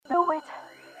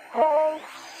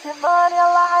Hey,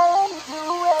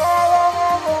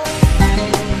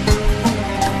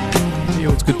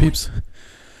 what's good, peeps?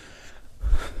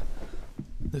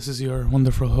 This is your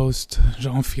wonderful host,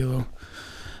 Jean Philo,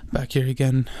 back here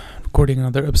again, recording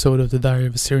another episode of the Diary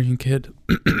of a Syrian Kid.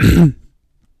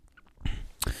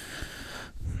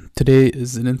 Today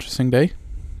is an interesting day.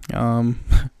 I'm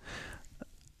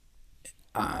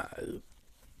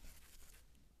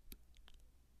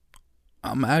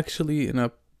actually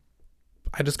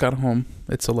I just got home.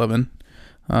 It's 11.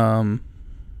 I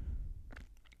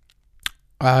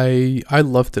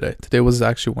love today. Today was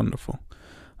actually wonderful.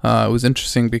 It was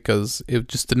interesting because it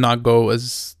just did not go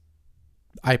as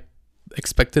I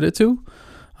expected it to.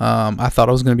 I thought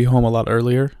I was going to be home a lot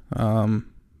earlier,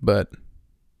 but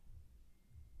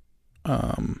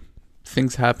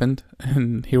things happened,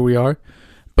 and here we are.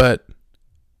 But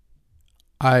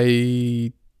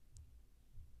I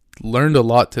learned a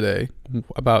lot today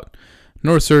about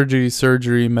neurosurgery,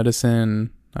 surgery, medicine,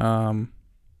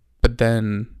 but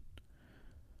then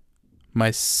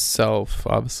myself,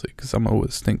 obviously, because I'm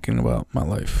always thinking about my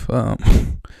life.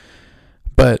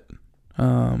 But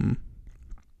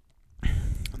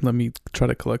let me try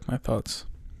to collect my thoughts.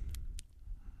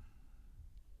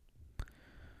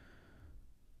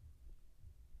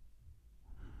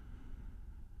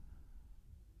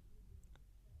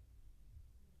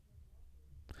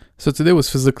 So today was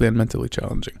physically and mentally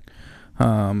challenging,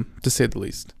 to say the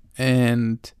least.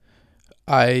 And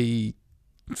I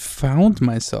found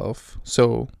myself,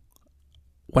 so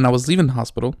when I was leaving the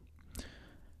hospital,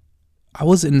 I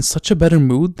was in such a better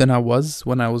mood than I was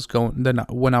when I was going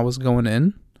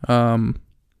in. And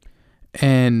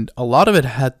a lot of it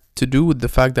had to do with the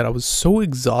fact that I was so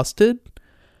exhausted.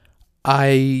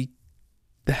 I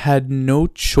had no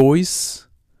choice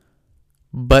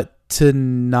but to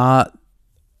not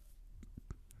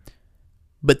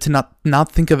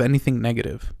think of anything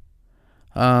negative.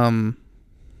 I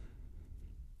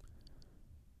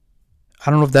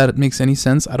don't know if that makes any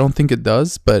sense. I don't think it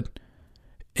does, but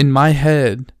in my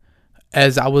head,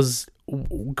 as I was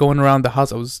going around the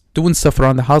house, I was doing stuff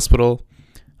around the hospital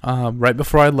right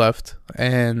before I left,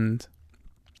 and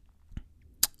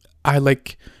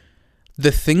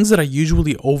the things that I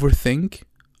usually overthink,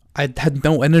 I had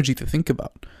no energy to think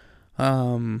about.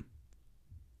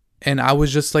 And I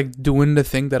was just doing the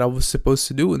thing that I was supposed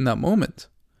to do in that moment.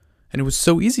 And it was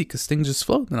so easy because things just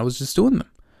flowed and I was just doing them.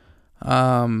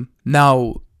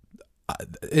 Now,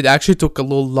 it actually took a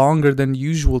little longer than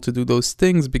usual to do those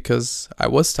things because I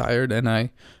was tired and I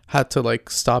had to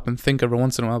stop and think every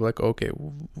once in a while, okay,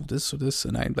 this or this.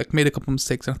 And I made a couple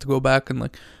mistakes and I have to go back and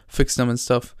fix them and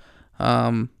stuff.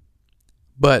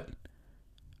 But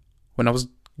when I was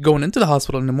going into the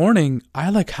hospital in the morning,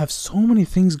 I have so many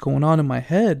things going on in my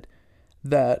head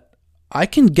that I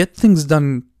can get things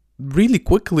done really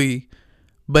quickly,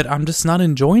 but I'm just not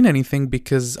enjoying anything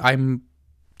because I'm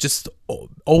just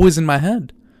always in my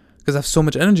head because I have so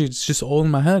much energy. It's just all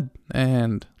in my head.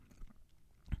 And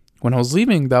when I was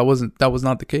leaving, that was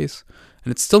not the case,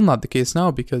 and it's still not the case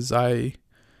now because I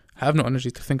have no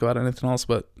energy to think about anything else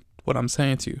but what I'm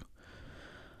saying to you.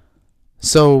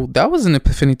 So that was an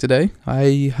epiphany today.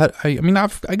 I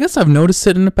guess I've noticed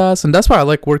it in the past, and that's why I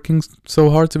like working so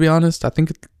hard, to be honest. I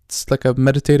think it's like a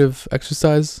meditative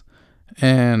exercise.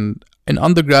 And in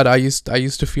undergrad, I used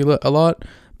to feel it a lot,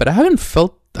 but I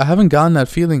haven't gotten that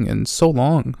feeling in so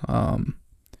long.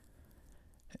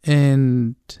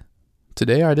 And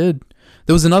today I did.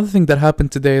 There was another thing that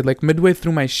happened today, midway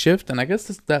through my shift, and I guess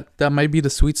that might be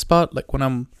the sweet spot, when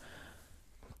I'm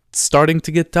starting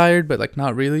to get tired, but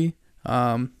not really.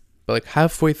 But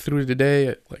halfway through the day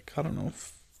at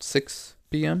 6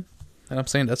 p.m. And I'm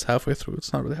saying that's halfway through.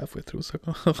 It's not really halfway through. It's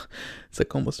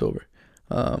almost over.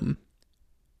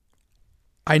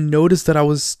 I noticed that I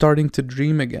was starting to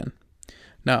dream again.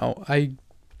 Now, I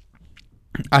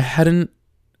hadn't,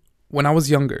 when I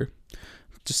was younger,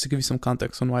 just to give you some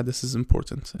context on why this is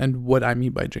important and what I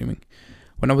mean by dreaming.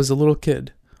 When I was a little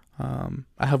kid,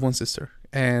 I have one sister,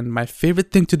 and my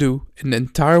favorite thing to do in the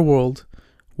entire world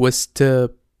was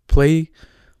to play.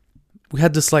 We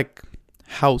had this toy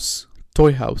house,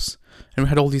 and we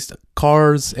had all these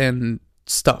cars and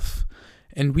stuff,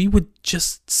 and we would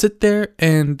just sit there,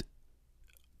 and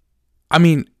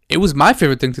it was my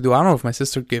favorite thing to do. I don't know if my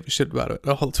sister gave a shit about it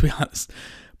at all, to be honest,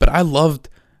 but I loved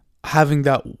having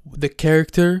the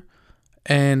character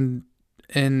and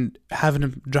having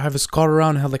him drive his car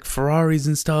around and have Ferraris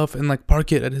and stuff, and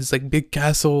park it at his big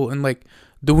castle, and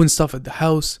doing stuff at the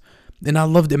house. And I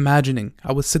loved imagining.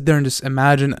 I would sit there and just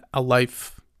imagine a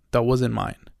life that wasn't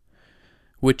mine,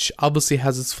 which obviously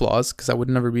has its flaws because I would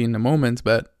never be in the moment,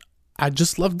 but I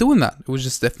just loved doing that. It was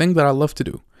just a thing that I loved to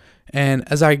do. And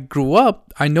as I grew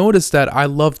up, I noticed that I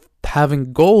loved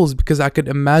having goals because I could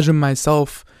imagine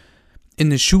myself in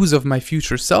the shoes of my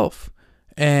future self.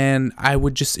 And I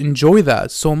would just enjoy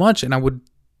that so much, and I would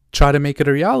try to make it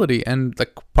a reality. And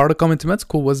like part of coming to med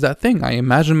school was that thing. I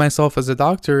imagined myself as a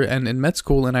doctor and in med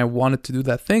school, and I wanted to do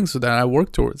that thing, so that I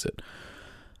worked towards it.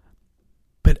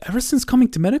 But ever since coming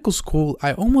to medical school,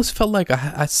 I almost felt like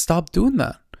I stopped doing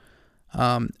that.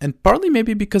 And partly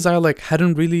maybe because I like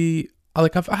hadn't really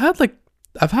like I've had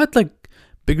like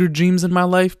bigger dreams in my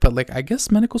life, but like I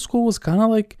guess medical school was kind of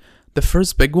like the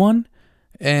first big one.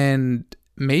 And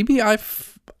maybe I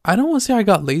don't want to say I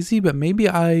got lazy, but maybe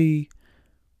I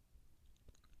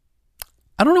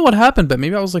don't know what happened, but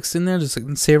maybe I was like sitting there just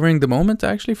like savoring the moment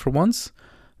actually for once.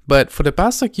 But for the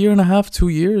past like year and a half, 2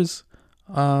 years,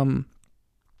 I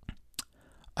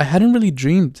hadn't really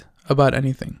dreamed about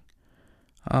anything.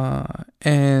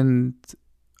 And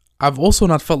I've also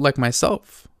not felt like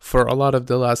myself for a lot of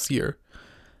the last year.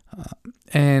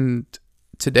 And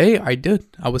today I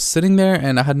did. I was sitting there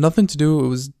and I had nothing to do. It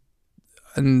was,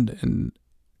 and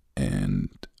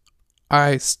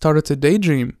I started to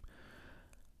daydream.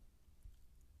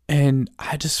 And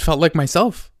I just felt like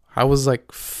myself. I was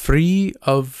like free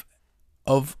of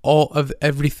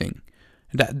everything.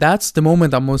 That's the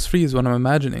moment I'm most free, is when I'm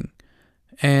imagining.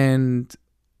 And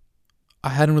I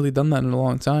hadn't really done that in a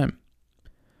long time.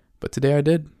 But today I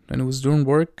did, and it was during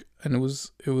work, and it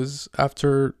was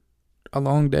after a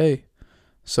long day.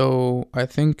 So I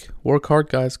think work hard,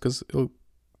 guys, because it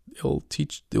will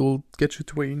get you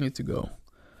to where you need to go.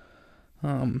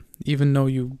 Even though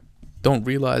you don't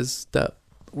realize that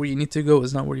where you need to go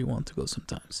is not where you want to go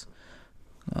sometimes.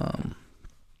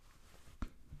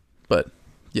 But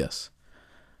yes.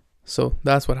 So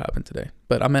that's what happened today.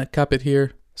 But I'm gonna cap it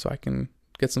here so I can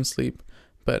get some sleep.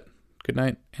 But good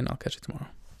night, and I'll catch you tomorrow.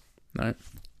 All right.